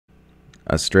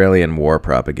Australian war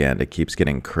propaganda keeps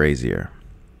getting crazier.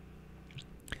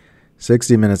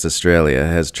 60 Minutes Australia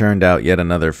has churned out yet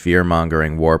another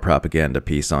fear-mongering war propaganda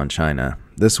piece on China.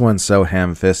 This one's so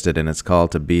ham-fisted in its call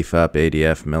to beef up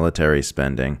ADF military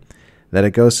spending that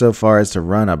it goes so far as to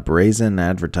run a brazen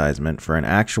advertisement for an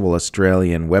actual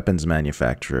Australian weapons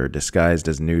manufacturer disguised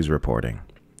as news reporting.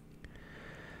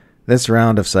 This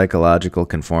round of psychological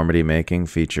conformity making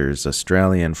features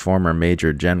Australian former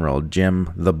Major General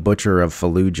Jim the Butcher of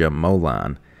Fallujah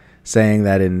Molan, saying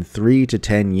that in 3 to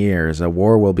 10 years a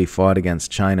war will be fought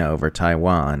against China over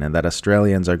Taiwan and that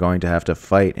Australians are going to have to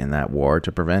fight in that war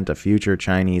to prevent a future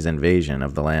Chinese invasion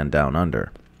of the land down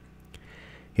under.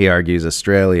 He argues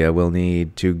Australia will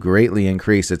need to greatly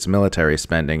increase its military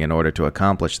spending in order to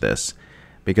accomplish this,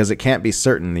 because it can't be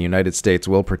certain the United States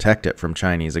will protect it from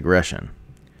Chinese aggression.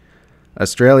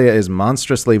 Australia is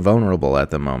monstrously vulnerable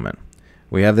at the moment.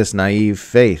 We have this naive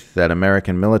faith that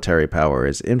American military power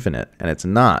is infinite, and it's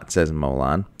not, says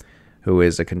Molan, who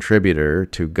is a contributor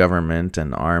to government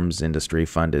and arms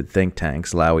industry-funded think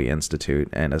tanks Lowy Institute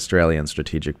and Australian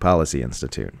Strategic Policy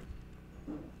Institute.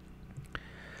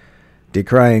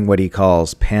 Decrying what he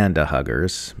calls panda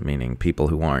huggers, meaning people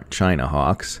who aren't China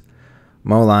hawks,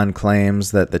 Molan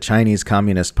claims that the Chinese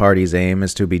Communist Party's aim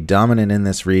is to be dominant in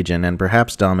this region and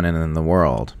perhaps dominant in the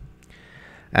world.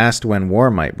 Asked when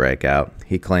war might break out,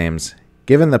 he claims,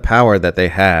 given the power that they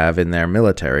have in their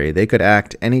military, they could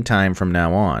act any time from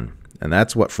now on, and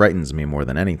that's what frightens me more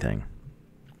than anything.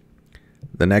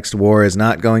 The next war is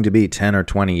not going to be 10 or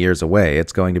 20 years away,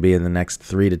 it's going to be in the next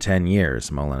 3 to 10 years,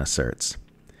 Molan asserts.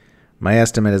 My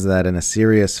estimate is that in a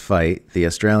serious fight, the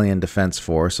Australian Defence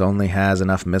Force only has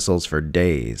enough missiles for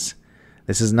days.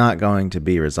 This is not going to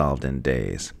be resolved in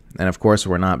days. And of course,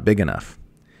 we're not big enough.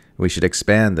 We should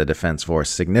expand the Defence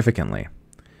Force significantly.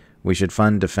 We should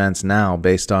fund defense now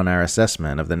based on our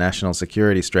assessment of the national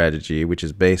security strategy, which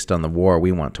is based on the war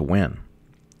we want to win.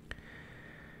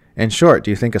 In short,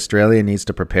 do you think Australia needs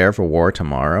to prepare for war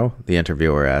tomorrow? The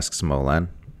interviewer asks Molan.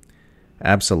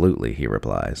 Absolutely, he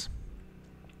replies.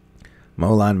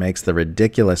 Molan makes the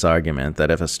ridiculous argument that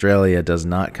if Australia does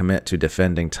not commit to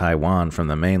defending Taiwan from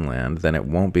the mainland, then it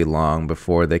won't be long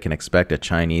before they can expect a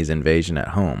Chinese invasion at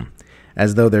home,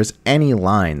 as though there's any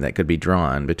line that could be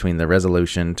drawn between the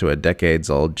resolution to a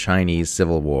decades-old Chinese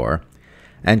civil war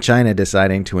and China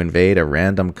deciding to invade a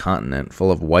random continent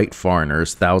full of white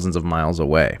foreigners thousands of miles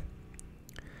away.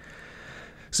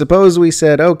 Suppose we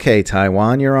said, okay,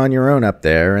 Taiwan, you're on your own up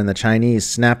there, and the Chinese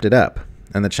snapped it up.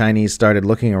 And the Chinese started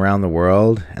looking around the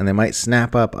world, and they might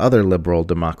snap up other liberal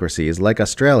democracies like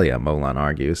Australia, Molan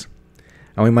argues.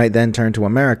 And we might then turn to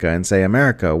America and say,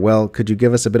 America, well, could you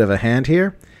give us a bit of a hand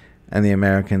here? And the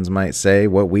Americans might say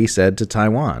what we said to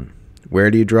Taiwan. Where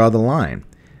do you draw the line?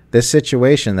 This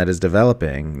situation that is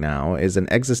developing now is an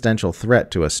existential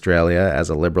threat to Australia as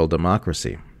a liberal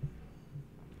democracy.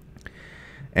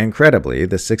 Incredibly,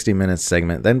 the 60 Minutes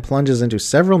segment then plunges into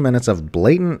several minutes of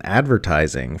blatant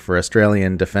advertising for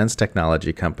Australian defense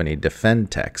technology company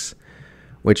Defentex,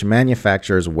 which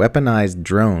manufactures weaponized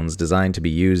drones designed to be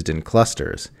used in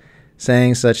clusters,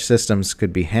 saying such systems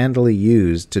could be handily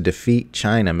used to defeat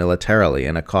China militarily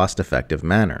in a cost-effective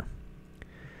manner.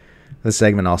 The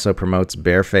segment also promotes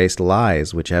barefaced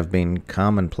lies which have been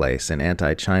commonplace in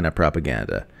anti-China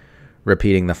propaganda,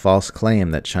 repeating the false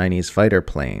claim that Chinese fighter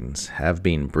planes have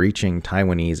been breaching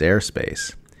Taiwanese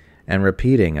airspace, and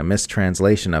repeating a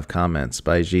mistranslation of comments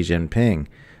by Xi Jinping,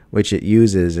 which it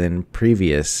uses in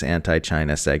previous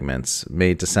anti-China segments,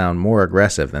 made to sound more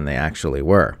aggressive than they actually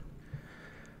were.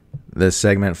 This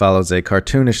segment follows a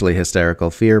cartoonishly hysterical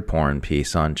fear porn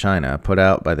piece on China put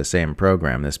out by the same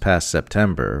program this past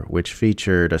September, which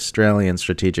featured Australian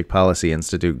Strategic Policy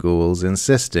Institute ghouls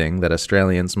insisting that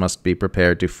Australians must be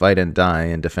prepared to fight and die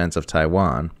in defense of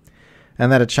Taiwan, and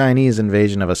that a Chinese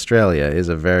invasion of Australia is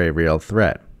a very real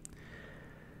threat.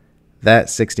 That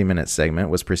 60-minute segment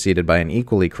was preceded by an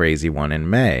equally crazy one in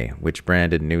May, which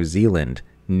branded New Zealand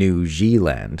New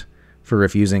Zealand for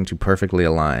refusing to perfectly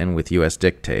align with U.S.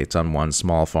 dictates on one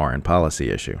small foreign policy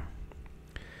issue.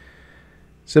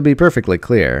 So to be perfectly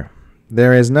clear,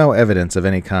 there is no evidence of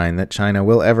any kind that China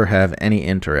will ever have any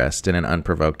interest in an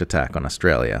unprovoked attack on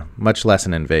Australia, much less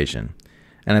an invasion,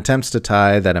 and attempts to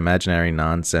tie that imaginary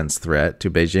nonsense threat to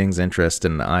Beijing's interest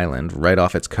in an island right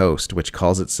off its coast which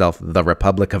calls itself the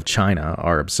Republic of China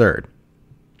are absurd.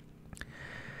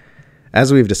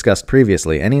 As we've discussed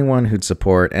previously, anyone who'd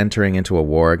support entering into a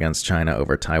war against China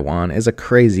over Taiwan is a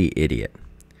crazy idiot.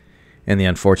 In the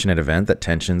unfortunate event that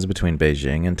tensions between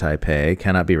Beijing and Taipei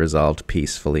cannot be resolved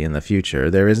peacefully in the future,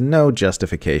 there is no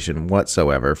justification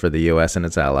whatsoever for the U.S. and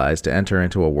its allies to enter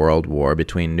into a world war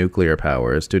between nuclear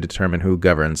powers to determine who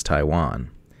governs Taiwan.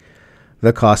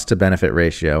 The cost-to-benefit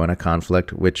ratio in a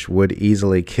conflict which would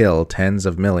easily kill tens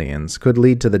of millions could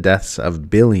lead to the deaths of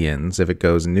billions if it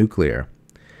goes nuclear.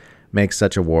 Makes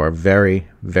such a war very,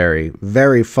 very,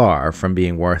 very far from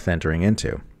being worth entering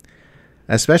into,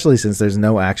 especially since there's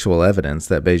no actual evidence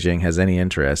that Beijing has any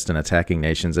interest in attacking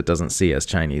nations it doesn't see as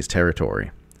Chinese territory.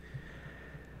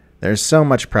 There's so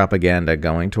much propaganda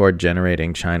going toward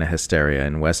generating China hysteria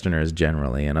in Westerners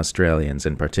generally and Australians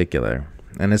in particular,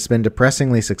 and it's been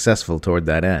depressingly successful toward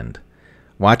that end.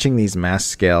 Watching these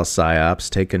mass-scale psyops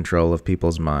take control of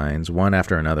people's minds one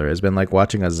after another has been like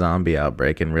watching a zombie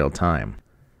outbreak in real time.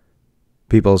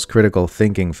 People's critical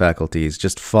thinking faculties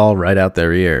just fall right out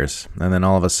their ears, and then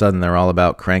all of a sudden they're all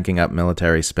about cranking up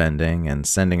military spending and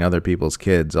sending other people's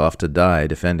kids off to die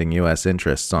defending U.S.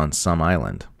 interests on some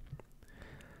island.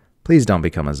 Please don't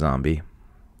become a zombie.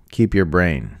 Keep your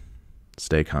brain.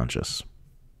 Stay conscious.